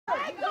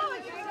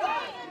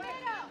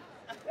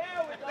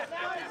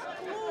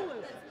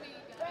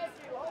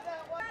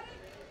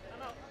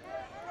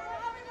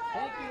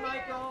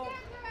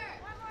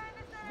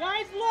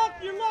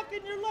You're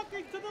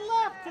looking to the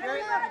left,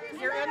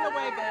 You're in the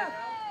way, Ben.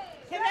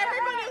 Can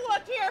everybody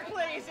look here,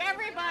 please?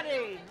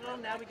 Everybody. Oh,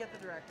 now we get the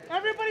director.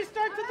 Everybody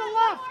start to the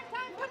left.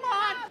 Come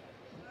on.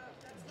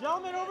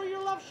 Gentlemen, over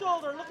your left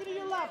shoulder. Looking to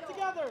your left,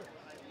 together.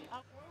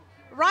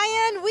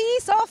 Ryan, we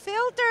saw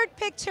filtered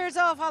pictures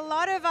of a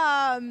lot of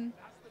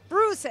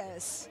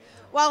bruises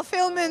while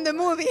filming the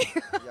movie.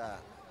 Yeah.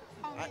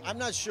 I'm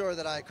not sure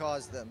that I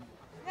caused them.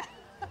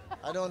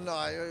 I don't know.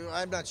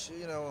 I'm not sure,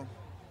 you know.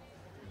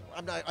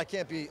 I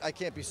can't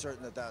be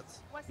certain that that's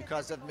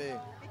because of me.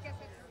 Because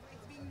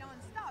it's being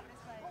non-stop.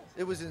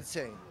 It was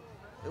insane.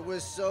 It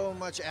was so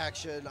much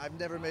action. I've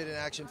never made an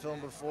action film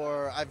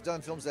before. I've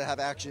done films that have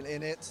action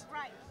in it.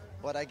 Right.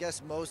 But I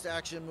guess most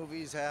action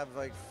movies have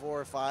like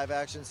 4 or 5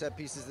 action set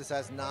pieces. This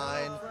has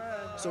 9.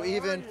 So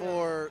even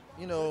for,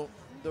 you know,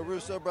 the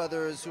Russo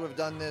brothers who have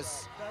done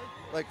this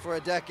like for a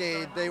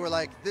decade, they were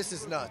like, this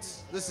is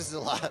nuts. This is a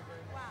lot.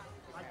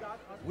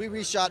 We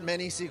reshot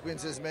many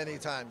sequences many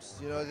times,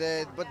 you know.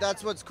 But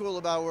that's what's cool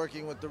about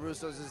working with the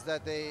Russos is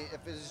that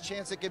if there's a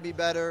chance it can be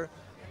better,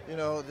 you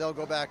know, they'll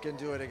go back and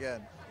do it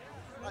again.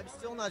 I'm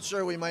still not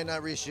sure we might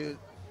not reshoot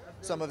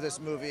some of this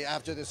movie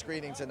after the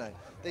screening tonight.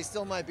 They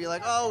still might be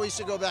like, oh, we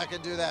should go back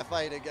and do that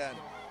fight again.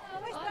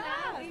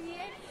 Hola, muy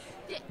bien.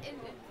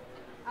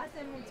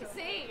 Hace mucho.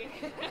 Sí.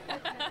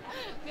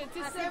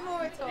 Hace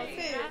mucho,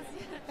 sí.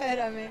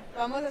 Espérame,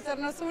 vamos a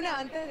hacernos una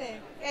antes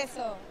de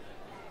eso.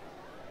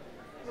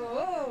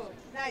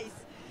 Nice.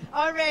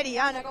 Already,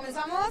 Ana,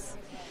 comenzamos.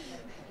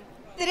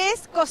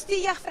 3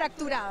 costillas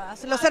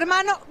fracturadas. Los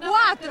hermanos,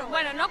 4.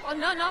 Bueno,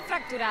 no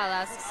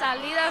fracturadas,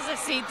 salidas de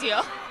sitio.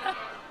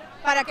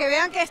 Para que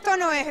vean que esto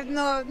no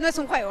es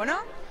un juego, ¿no?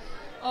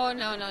 Oh,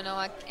 no.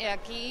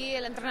 Aquí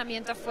el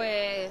entrenamiento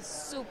fue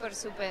súper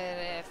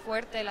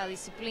fuerte, la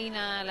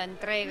disciplina, la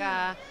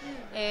entrega.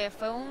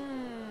 Fue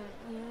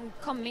un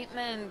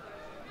commitment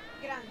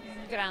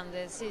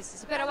grande, sí.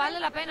 Pero vale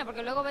la pena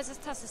porque luego ves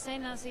estas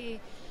escenas y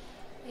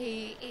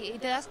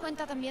te das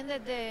cuenta también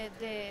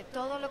de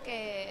todo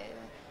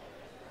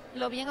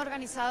lo bien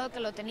organizado que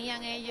lo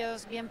tenían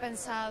ellos, bien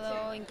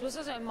pensado,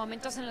 incluso en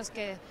momentos en los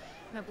que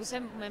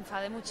me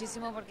enfadé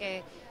muchísimo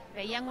porque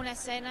veían una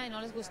escena y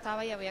no les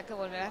gustaba y había que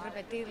volver a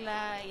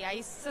repetirla y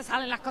ahí se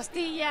salen las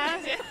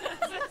costillas.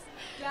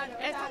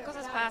 Estas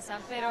cosas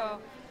pasan, pero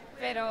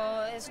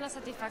es una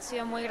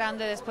satisfacción muy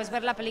grande después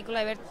ver la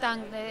película y ver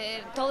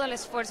todo el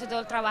esfuerzo y todo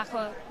el trabajo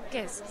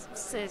que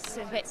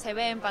se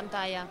ve en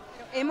pantalla.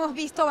 Hemos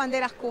visto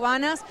banderas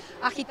cubanas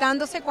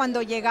agitándose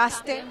cuando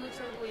llegaste. También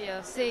mucho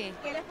orgullo, sí.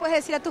 ¿Qué les puedes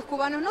decir a tus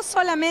cubanos, no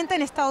solamente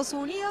en Estados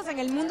Unidos, en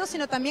el mundo,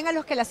 sino también a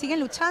los que la siguen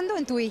luchando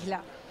en tu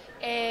isla?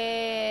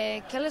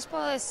 ¿Qué les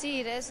puedo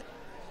decir? Esto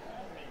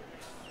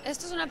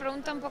es una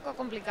pregunta un poco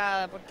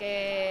complicada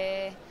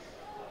porque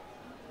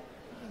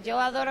yo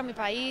adoro mi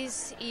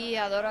país y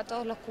adoro a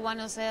todos los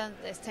cubanos,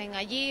 estén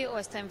allí o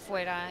estén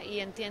fuera, y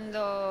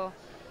entiendo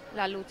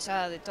la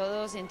lucha de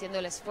todos y entiendo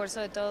el esfuerzo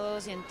de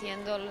todos y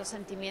entiendo los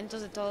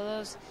sentimientos de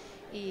todos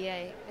y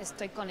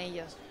estoy con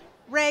ellos.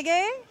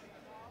 Regé,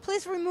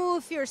 please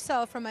remove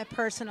yourself from my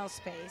personal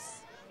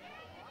space.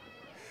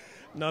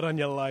 Not on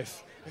your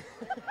life.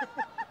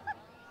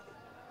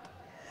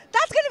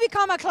 That's going to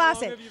become a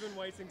classic. How long have you been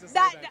waiting to say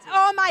that to me?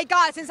 Oh my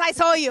God, since I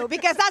saw you,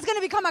 because that's going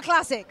to become a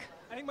classic.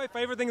 I think my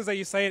favorite thing is that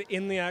you say it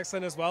in the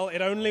accent as well.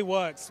 It only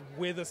works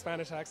with a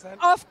Spanish accent.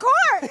 Of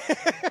course.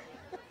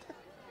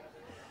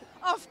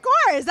 Of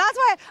course. That's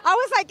why I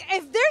was like,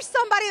 if there's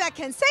somebody that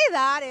can say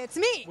that, it's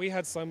me. We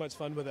had so much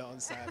fun with it on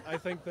set. I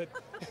think that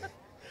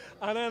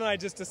Anna and I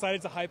just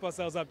decided to hype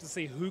ourselves up to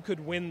see who could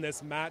win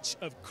this match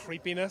of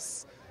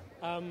creepiness.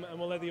 And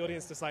we'll let the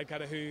audience decide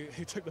kind of who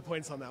took the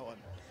points on that one.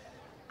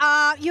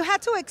 You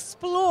had to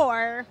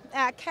explore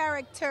a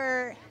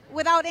character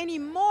without any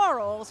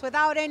morals,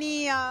 without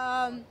any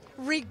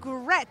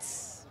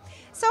regrets.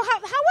 So how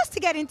was to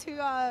get into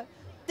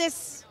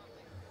this,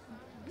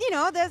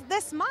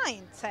 this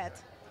mindset?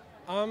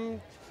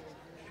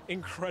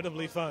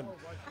 Incredibly fun.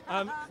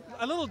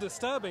 A little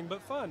disturbing,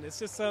 but fun. It's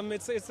just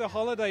it's a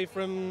holiday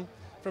from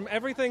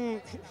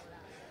everything.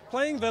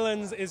 Playing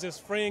villains is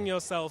just freeing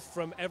yourself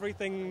from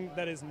everything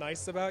that is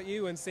nice about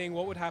you and seeing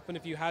what would happen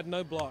if you had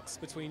no blocks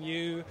between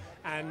you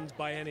and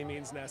by any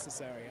means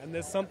necessary. And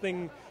there's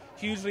something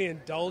hugely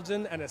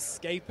indulgent and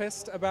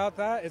escapist about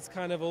that. It's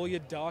kind of all your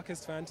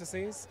darkest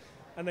fantasies.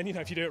 And then,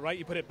 if you do it right,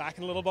 you put it back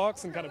in a little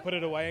box and kind of put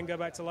it away and go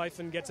back to life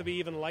and get to be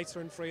even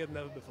lighter and freer than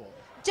ever before.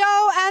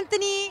 Joe,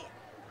 Anthony,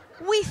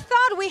 we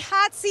thought we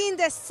had seen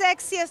the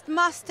sexiest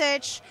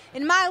mustache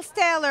in Miles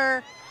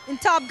Teller in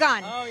Top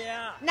Gun. Oh,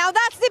 yeah. Now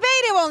that's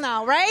debatable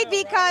now, right?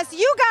 Yeah, because right.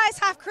 you guys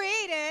have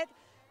created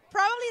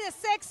probably the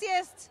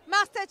sexiest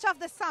mustache of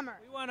the summer.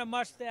 We want a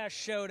mustache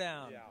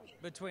showdown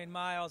between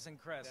Miles and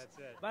Chris. That's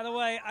it. By the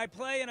way, I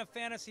play in a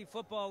fantasy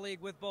football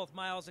league with both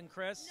Miles and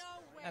Chris. No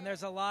way. And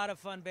there's a lot of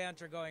fun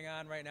banter going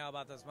on right now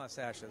about those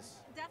mustaches.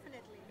 Definitely.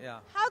 Yeah.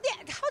 How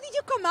did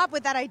you come up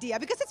with that idea?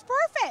 Because it's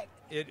perfect.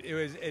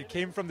 It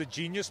came from the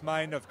genius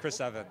mind of Chris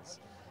Evans.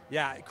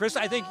 Yeah, Chris,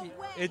 I think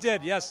it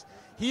did, yes.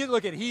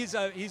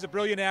 He's a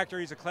brilliant actor.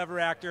 He's a clever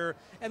actor.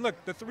 And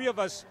look, the three of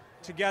us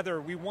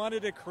together, we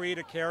wanted to create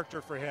a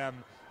character for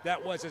him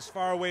that was as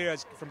far away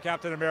as from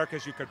Captain America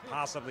as you could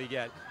possibly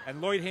get.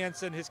 And Lloyd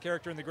Hansen, his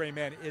character in The Gray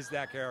Man, is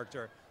that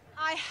character.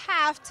 I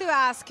have to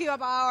ask you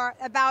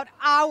about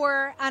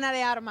our Ana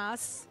de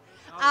Armas.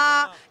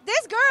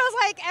 This girl is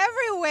like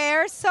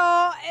everywhere,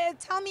 so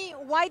tell me,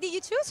 why did you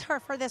choose her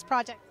for this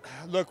project?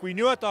 Look, we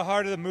knew at the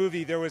heart of the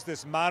movie there was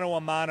this mano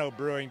a mano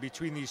brewing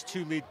between these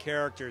two lead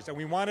characters, and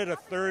we wanted a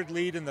third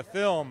lead in the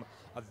film,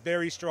 a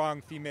very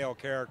strong female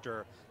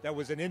character that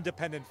was an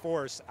independent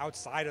force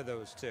outside of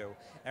those two.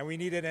 And we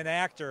needed an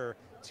actor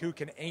who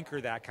can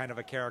anchor that kind of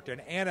a character.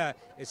 And Anna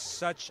is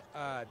such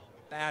a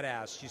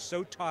badass. She's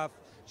so tough.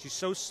 She's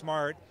so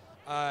smart.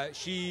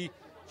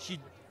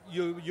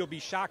 You'll be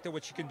shocked at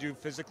what she can do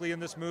physically in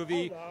this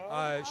movie.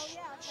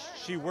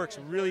 She works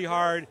really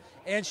hard,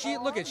 and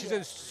she's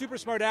a super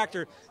smart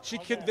actor. She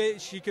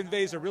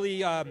conveys a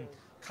really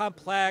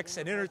complex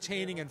and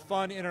entertaining and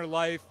fun inner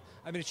life.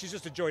 I mean, she's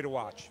just a joy to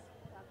watch.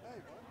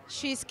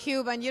 She's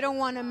Cuban. You don't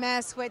want to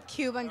mess with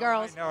Cuban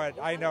girls.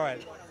 I know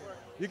it.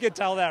 You can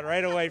tell that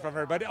right away from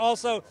her. But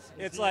also,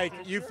 it's like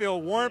you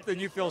feel warmth and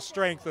you feel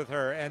strength with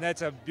her, and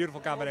that's a beautiful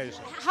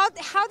combination.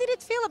 How did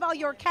it feel about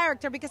your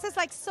character? Because it's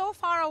like so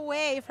far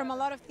away from a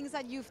lot of things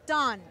that you've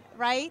done,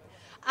 right?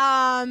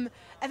 A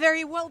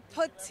very well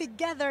put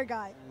together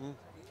guy. Mm-hmm.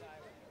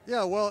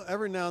 Yeah, well,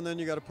 every now and then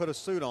you got to put a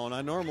suit on.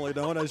 I normally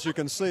don't, as you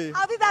can see.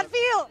 How did that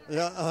feel?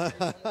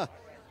 Yeah,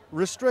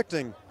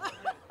 restricting.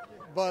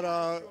 But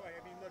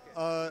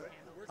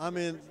I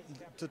mean,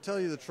 to tell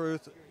you the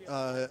truth,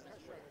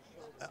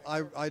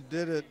 I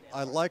did it.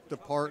 I liked the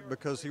part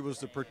because he was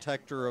the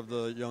protector of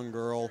the young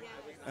girl,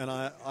 and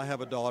I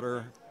have a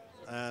daughter,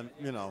 and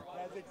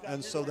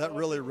and so that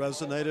really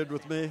resonated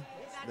with me.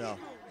 Yeah.